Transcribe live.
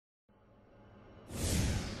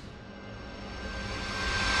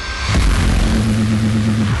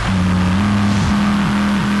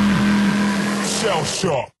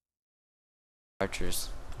Archers.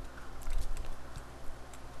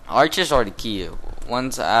 Archers are the key.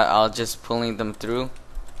 Once I'll just pulling them through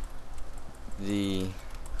the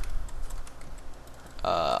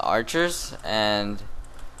archers, and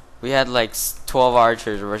we had like 12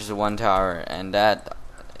 archers versus 1 tower, and that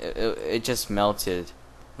it just melted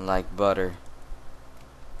like butter,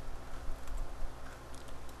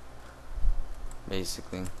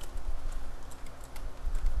 basically.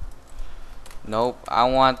 Nope, I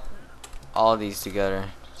want all these together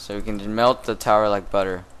so we can just melt the tower like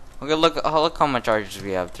butter. Okay, look how much archers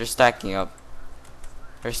we have. They're stacking up.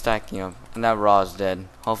 They're stacking up. And that Raw is dead.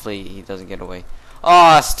 Hopefully he doesn't get away.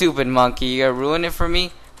 Oh, stupid monkey. You gonna ruin it for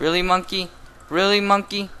me? Really, monkey? Really,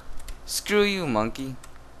 monkey? Screw you, monkey.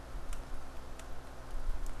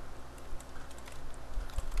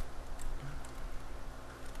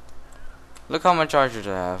 Look how much archers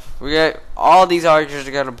I have. We got all these archers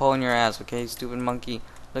are gonna pull in your ass, okay, stupid monkey?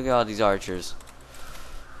 Look at all these archers.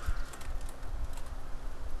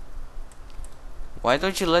 Why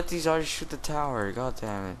don't you let these archers shoot the tower? God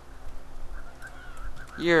damn it.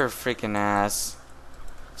 You're a freaking ass.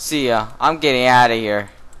 See ya. I'm getting out of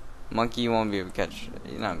here. Monkey, you won't be able to catch.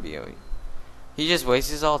 You're not be able. He just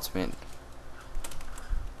wastes his ultimate.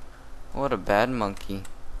 What a bad monkey.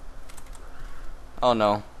 Oh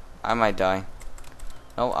no. I might die.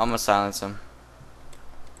 No, I'm gonna silence him.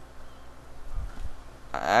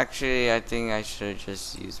 Actually, I think I should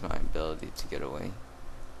just use my ability to get away.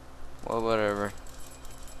 Well, whatever.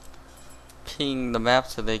 Ping the map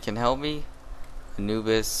so they can help me.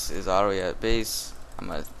 Anubis is already at base. I'm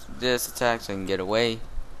gonna do this attack so I can get away.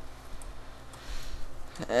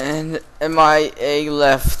 And MIA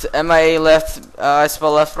left. MIA left. I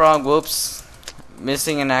spelled left wrong. Whoops.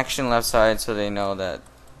 Missing in action left side, so they know that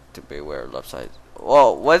to beware left side.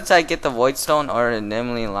 Well, once I get the Void Stone or an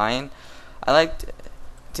Nemely Lion, I like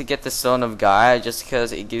to get the Stone of Gaia just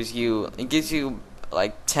because it gives you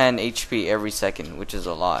like 10 HP every second, which is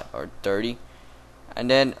a lot, or 30. And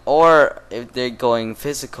then, or if they're going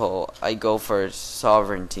physical, I go for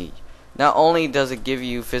Sovereignty. Not only does it give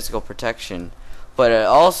you physical protection, but it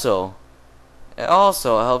also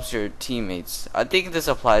helps your teammates. I think this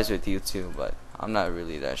applies with you too, but I'm not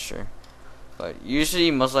really that sure. But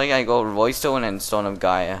usually, most likely, I go Void Stone and Stone of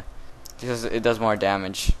Gaia because it does more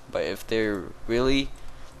damage. But if they're really,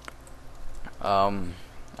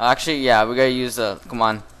 actually, yeah, we gotta use the. Come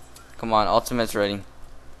on, ultimate's ready.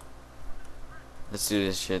 Let's do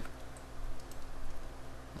this shit.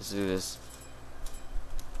 Let's do this.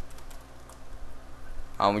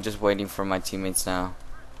 I'm just waiting for my teammates now.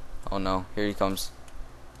 Oh no, here he comes.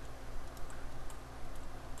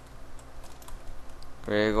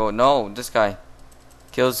 There you go. No, this guy.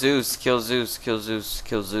 Kill Zeus, kill Zeus, kill Zeus,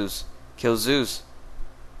 kill Zeus, kill Zeus.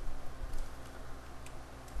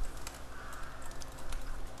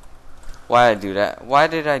 Why did I do that? Why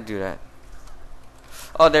did I do that?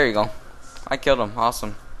 Oh, there you go. I killed him.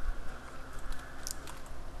 Awesome.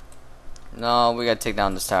 No, we gotta take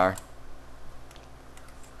down this tower.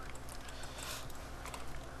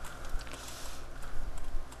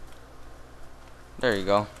 There you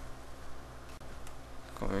go.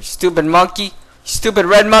 Come over here, stupid monkey. Stupid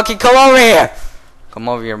red monkey, come over here. Come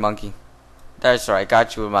over here, monkey. That's right, I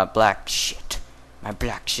got you with my black shit. My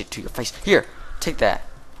black shit to your face. Here, take that.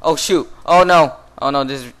 Oh shoot. Oh no. Oh no,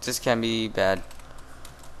 this can be bad.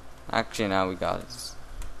 Actually, now we got it.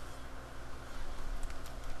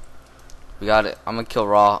 We got it. I'm gonna kill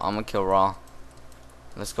Raw. I'm gonna kill Raw.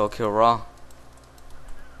 Let's go kill Raw.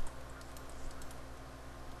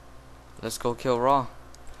 Let's go kill Raw.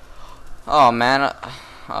 Oh man.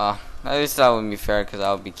 At least that wouldn't be fair because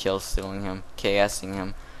I would be kill stealing him, KSing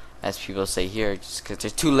him, as people say here, just because they're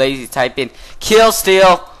too lazy to type in kill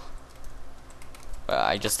steal.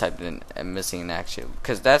 I just typed in missing in action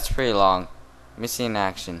because that's pretty long. Missing in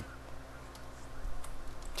action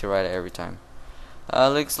to write it every time.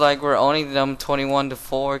 Looks like we're only them 21 to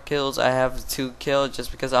 4 kills. I have 2 kills just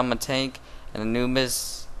because I'm a tank and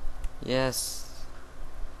Anubis. Yes.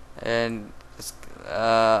 And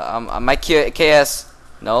I might KS.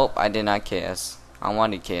 Nope, I did not KS. I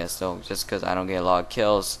wanted KS though, just because I don't get a lot of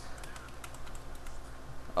kills.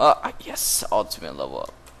 Oh, yes, ultimate level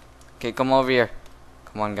up. Okay, come over here.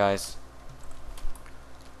 Come on, guys.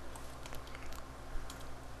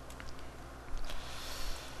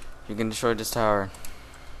 You can destroy this tower.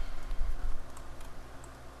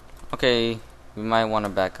 Okay, we might want to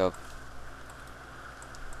back up.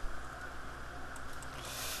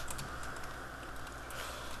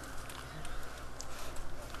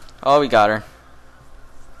 Oh, we got her.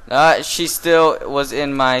 She still was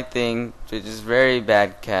in my thing, which is very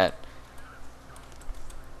bad, cat.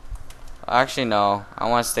 Actually, no. I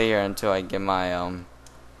want to stay here until I get my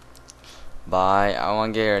buy. I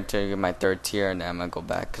want to get here until I get my 3rd tier, and then I'm gonna go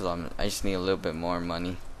back because I just need a little bit more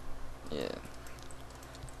money. Yeah.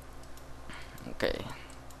 Okay.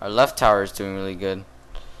 Our left tower is doing really good,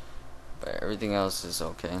 but everything else is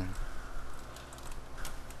okay.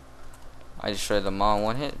 I destroyed them all in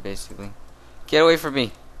one hit, basically. Get away from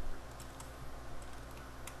me.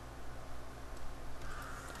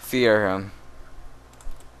 Fear him.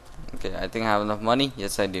 Okay, I think I have enough money.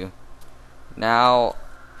 Yes, I do. Now,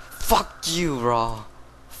 fuck you, Raw.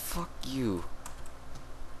 Fuck you.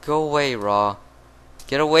 Go away, Raw.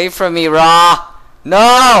 Get away from me, Raw.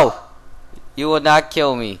 No! You will not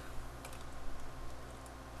kill me.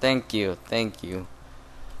 Thank you. Thank you.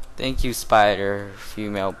 Thank you, spider,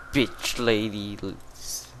 female bitch lady.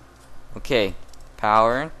 Okay,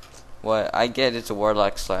 power. What I get is a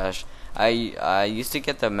warlock slash. I used to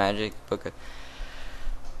get the magic book.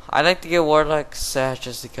 I like to get warlock slash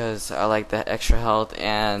just because I like the extra health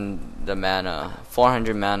and the mana,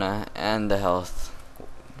 400 mana and the health.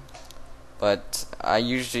 But I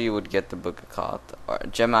usually would get the book of cloth or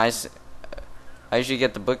gem ice. I usually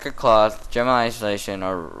get the book of cloth, gem isolation,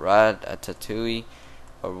 or ratatouille,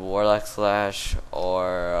 or warlock slash,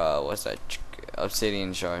 or what's that?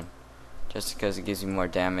 Obsidian shard, just because it gives you more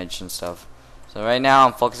damage and stuff. So right now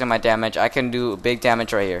I'm focusing on my damage. I can do big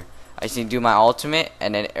damage right here. I just need to do my ultimate,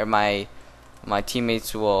 and then my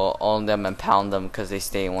teammates will own them and pound them because they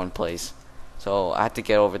stay in one place. So I have to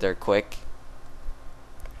get over there quick.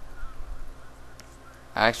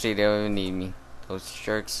 Actually, they don't even need me. Those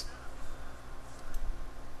jerks.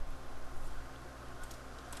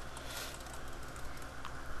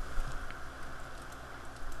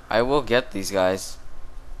 I will get these guys.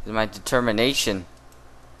 This is my determination.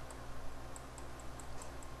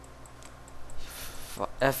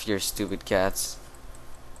 F your stupid cats.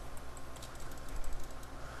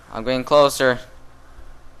 I'm getting closer.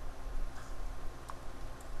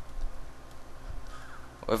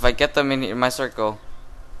 If I get them in my circle,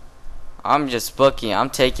 I'm just booking. I'm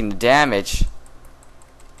taking the damage.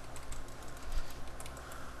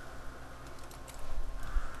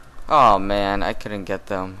 Oh man, I couldn't get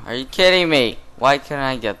them. Are you kidding me? Why couldn't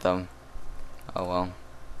I get them? Oh well.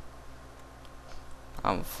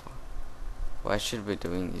 What I should be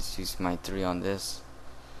doing is use my 3 on this.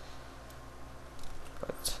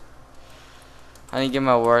 But I need to get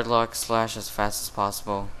my warlock slash as fast as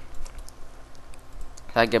possible.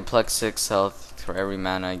 I get plus 6 health for every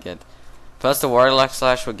mana I get. Plus the warlock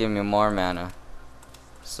slash will give me more mana.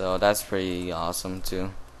 So that's pretty awesome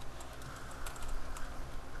too.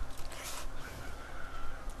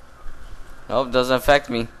 Nope, doesn't affect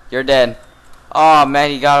me. You're dead. Oh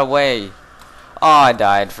man, he got away. Oh, I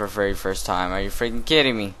died for the very first time. Are you freaking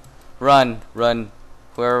kidding me? Run, run.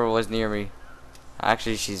 Whoever was near me.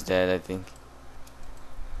 Actually, she's dead, I think.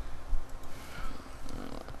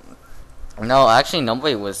 No, actually,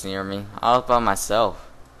 nobody was near me. I was by myself.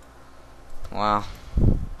 Wow.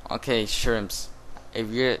 Okay, shrimps. If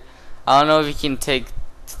you're, I don't know if you can take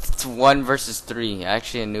 1 versus 3.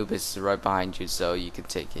 Actually, Anubis is right behind you, so you can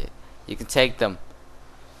take it. You can take them.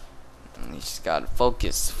 You just gotta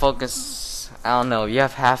focus. Focus. I don't know. You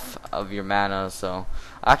have half of your mana, so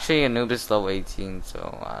actually Anubis level 18.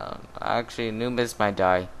 So actually Anubis might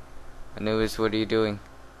die. Anubis, what are you doing?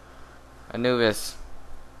 Anubis,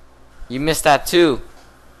 you missed that too.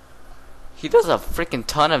 He does a freaking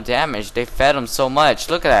ton of damage. They fed him so much.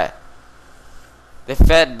 Look at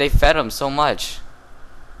that. They fed him so much.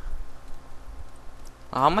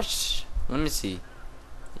 How much? Let me see.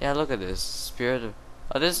 Yeah, look at this. Spirit of...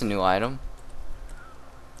 Oh, this is a new item.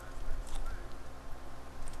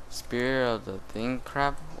 Spirit of the thing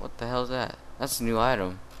crap? What the hell is that? That's a new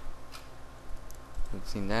item. Haven't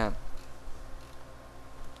seen that.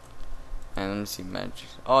 And let me see magic.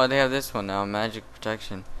 Oh, they have this one now. Magic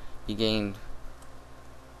protection. You gained...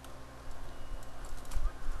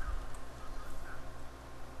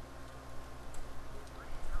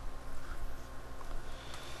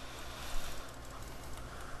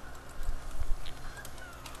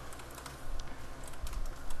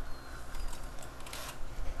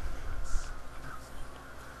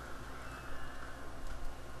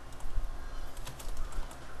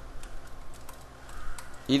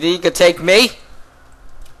 You think you could take me?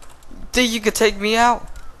 Think you could take me out?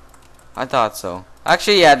 I thought so.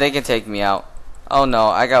 Actually, yeah, they can take me out. Oh no,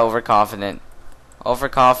 I got overconfident.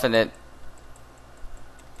 Overconfident.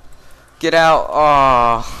 Get out.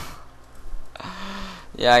 Oh.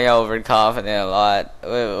 Yeah, I got overconfident a lot.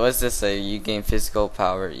 What's this say? You gain physical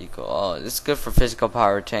power equal. Oh, this is good for physical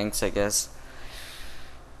power tanks, I guess.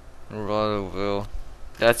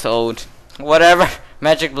 That's old. Whatever.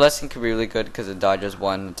 Magic Blessing could be really good because it dodges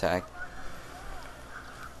one attack.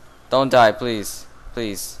 Don't die, please.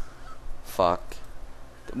 Please. Fuck.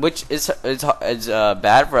 Which is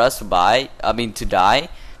bad for us to buy. I mean to die,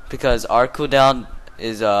 because our cooldown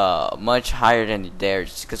is much higher than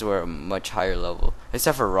theirs because we're a much higher level.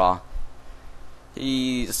 Except for Raw.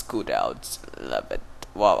 He's cooldown's 11.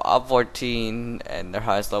 Well, I'm 14 and their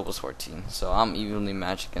highest level is 14, so I'm evenly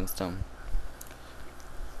matched against him.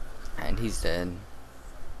 And he's dead.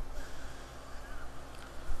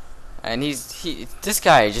 And this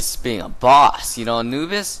guy is just being a boss, you know.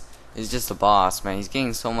 Anubis is just a boss, man. He's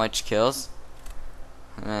getting so much kills.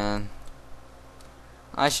 Man,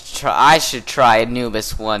 I should try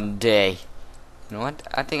Anubis one day. You know what?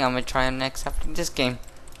 I think I'm gonna try him next after this game.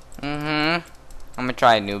 I'm gonna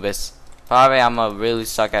try Anubis. Probably I'm gonna really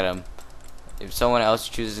suck at him. If someone else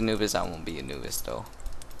chooses Anubis, I won't be Anubis though,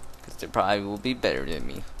 because they probably will be better than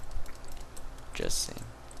me. Just saying.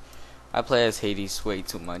 I play as Hades way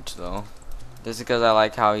too much though. Just because I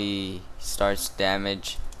like how he starts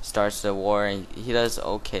damage, starts the war, and he does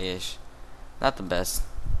okay-ish. Not the best,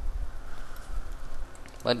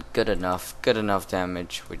 but good enough. Good enough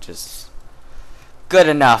damage, which is good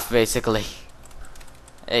enough basically.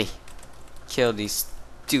 Hey, kill these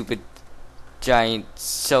stupid giant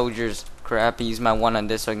soldiers. Crap, use my one on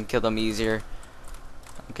this so I can kill them easier.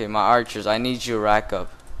 Okay, my archers, I need you to rack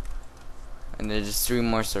up. And there's just 3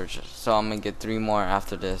 more searches, so I'm gonna get 3 more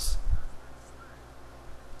after this.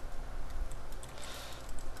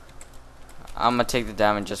 I'm gonna take the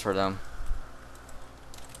damage just for them.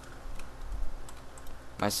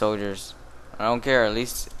 My soldiers, I don't care. At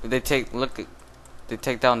least if they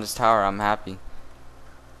take down this tower, I'm happy.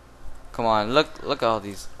 Come on, look at all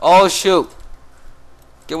these. Oh shoot!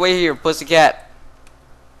 Get away here, pussycat!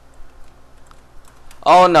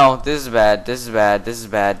 Oh no, this is bad. This is bad. This is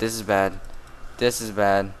bad. This is bad. This is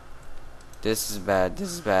bad. This is bad.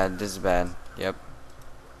 This is bad. This is bad. Yep.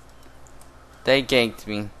 They ganked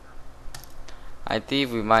me. I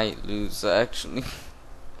think we might lose actually.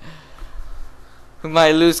 We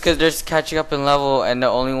might lose because they're catching up in level, and the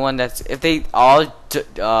only one that's, if they all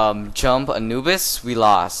jump Anubis, we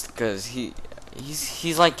lost because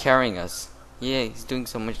he's like carrying us. Yeah, he's doing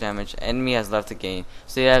so much damage. Enemy has left the game,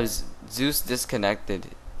 so they have Zeus disconnected.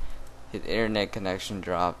 His internet connection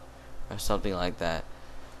dropped or something like that.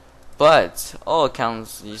 But oh, it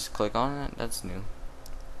counts. You just click on it. That's new.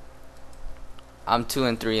 I'm 2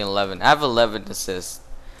 and 3 and 11. I have 11 assists.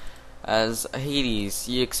 As Hades,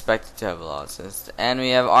 you expect to have a lot of assists. And we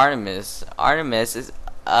have Artemis. Artemis is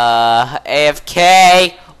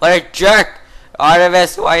AFK. What a jerk!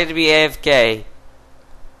 Artemis, why did you be AFK?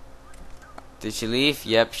 Did she leave?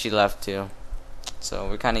 Yep, she left too. So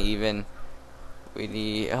we're kind of even. We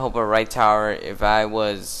need help a right tower. If I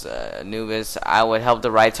was Anubis, I would help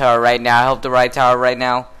the right tower right now. Help the right tower right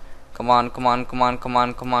now. Come on, come on, come on, come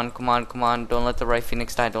on, come on, come on, come on. Don't let the right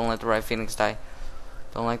Phoenix die. Don't let the right Phoenix die.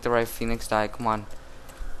 Don't let the right Phoenix die. Come on.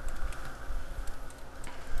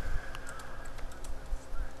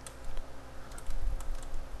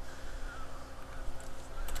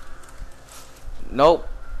 Nope.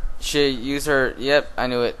 She use her. Yep, I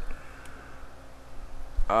knew it.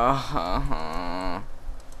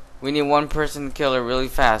 We need one person to kill her really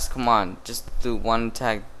fast. Come on, just do one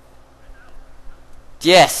attack.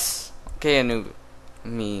 Yes. Okay,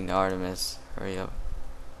 Artemis, hurry up.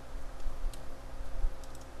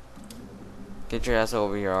 Get your ass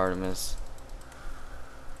over here, Artemis.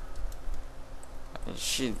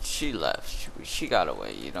 She left. She got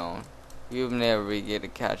away. You know, you'll never be able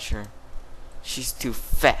to catch her. She's too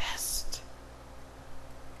fast.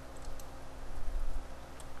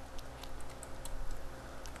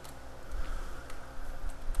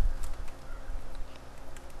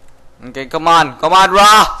 Okay, come on,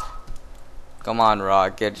 Ra! Come on, Ra,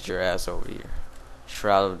 get your ass over here.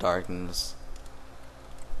 Shroud of Darkness.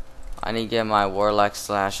 I need to get my Warlock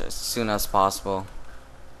Slash as soon as possible.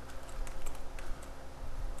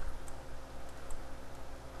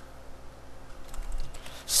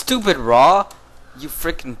 Stupid Ra! You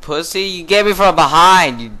freaking pussy! You get me from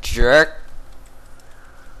behind, you jerk!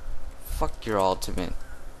 Fuck your ultimate.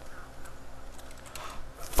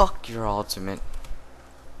 Fuck your ultimate.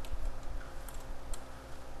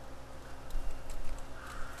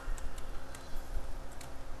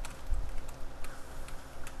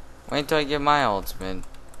 Wait till I get my ultimate.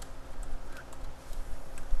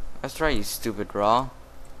 That's right, you stupid Ra.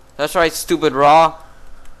 That's right, stupid Ra.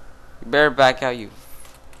 You better back out, you.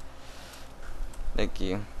 Thank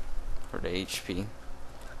you for the HP.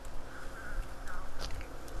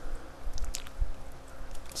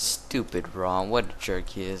 Stupid Ra, what a jerk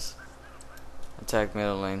he is. Attack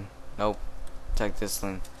middle lane. Nope. Attack this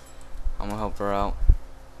lane. I'm gonna help her out.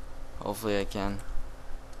 Hopefully I can.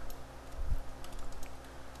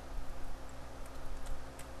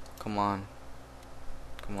 Come on.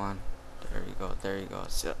 Come on. There you go. There you go.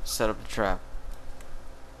 Set up the trap.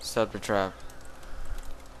 Set up the trap.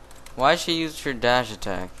 Why she use her dash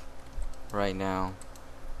attack right now?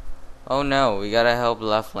 Oh no, we gotta help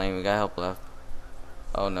left lane. We gotta help left.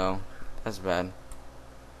 Oh no, that's bad.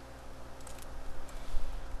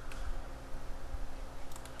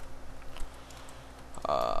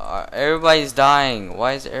 Everybody's dying.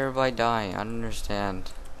 Why is everybody dying? I don't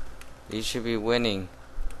understand. We should be winning.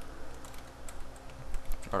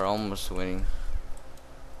 Or almost winning.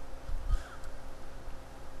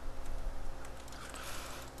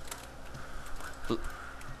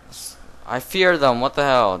 I fear them. What the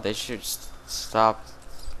hell? They should stop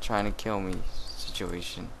trying to kill me.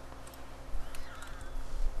 Situation.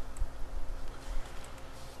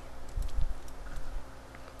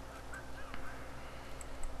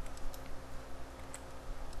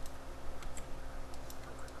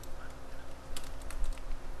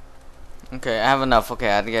 Okay, I have enough.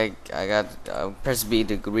 Okay, I think I got press B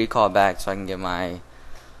to recall back so I can get my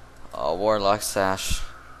warlock sash.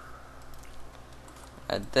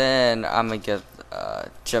 And then I'm gonna get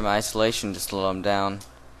gem isolation to slow him down.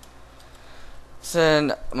 So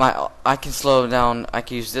then I can slow him down. I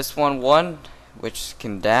can use this one which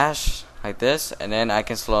can dash like this, and then I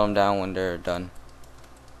can slow them down when they're done.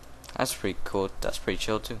 That's pretty cool. That's pretty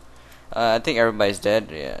chill too. I think everybody's dead.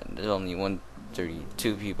 Yeah, there's only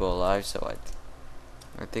 132 people alive, so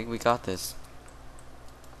I think we got this.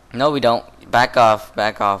 No, we don't. Back off.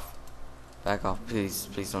 Back off. Back off. Please,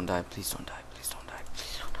 please don't die. Please don't die. Please don't die.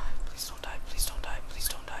 Please don't die. Please don't die. Please don't die. Please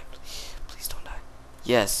don't die. Please don't die.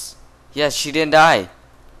 Yes. Yes, she didn't die.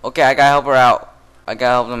 Okay, I gotta help her out. I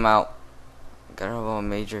gotta help them out. I gotta help them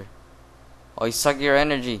major. Oh, he sucked your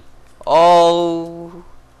energy. Oh,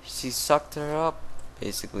 she sucked her up,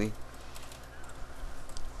 basically.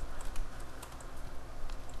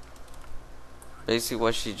 Basically,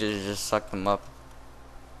 what she just sucked them up.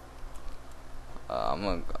 I'm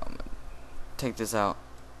gonna take this out.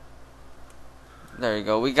 There you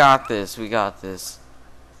go. We got this. We got this.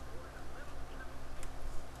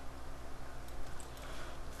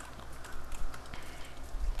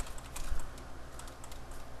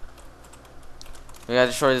 We gotta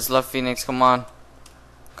destroy this left phoenix. Come on.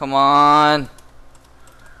 Come on.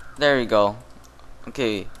 There you go.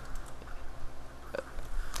 Okay.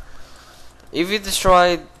 If you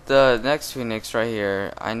destroy the next phoenix right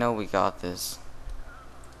here, I know we got this.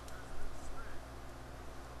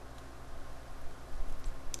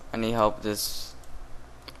 I need help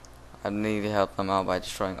I need to help them out by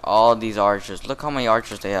destroying all these archers. Look how many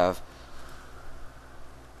archers they have.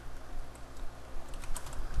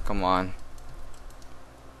 Come on.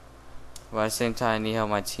 But at the same time, I need help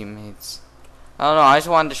my teammates. I don't know, I just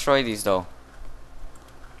want to destroy these though.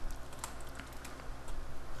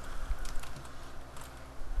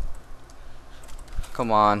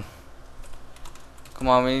 Come on. Come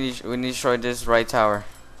on, we need to destroy this right tower.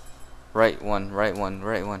 Right one. Come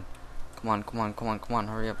on,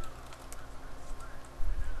 hurry up.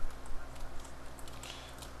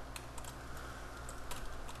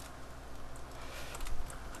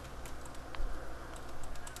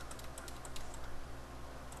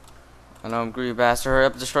 I know I'm greedy bastard. Hurry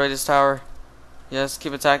up, destroy this tower. Yes,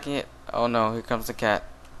 keep attacking it. Oh no, here comes the cat.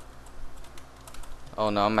 Oh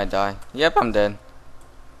no, I might die. Yep, I'm dead.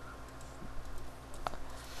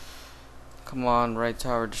 Come on, right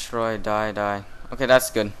tower destroyed. Die. Okay,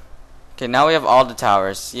 that's good. Okay, now we have all the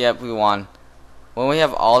towers. Yep, we won. When we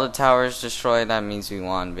have all the towers destroyed, that means we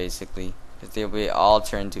won, basically. Because they'll be all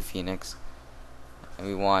turned to Phoenix. And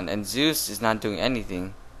we won. And Zeus is not doing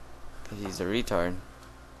anything. Because he's a retard.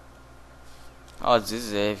 Oh,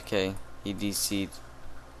 Zeus is AFK. He DC'd.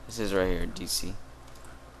 This is right here, DC.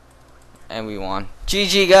 And we won.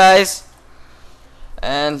 GG, guys!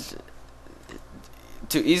 And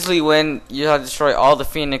to easily win, you have to destroy all the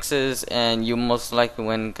phoenixes, and you most likely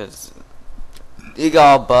win because you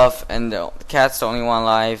got all buff, and the cat's the only one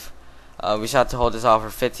alive. We just have to hold this off for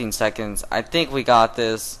 15 seconds. I think we got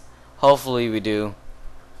this. Hopefully we do.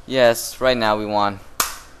 Yes, right now we won.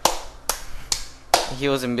 He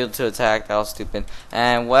wasn't built to attack. That was stupid.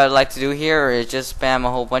 And what I'd like to do here is just spam a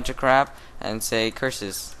whole bunch of crap and say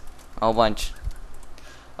curses. A whole bunch.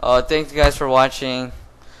 Thank you guys for watching.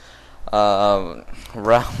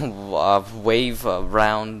 Wave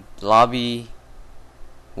round lobby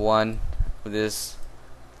 1 with this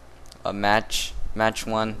match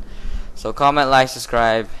 1. So comment, like,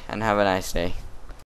 subscribe, and have a nice day.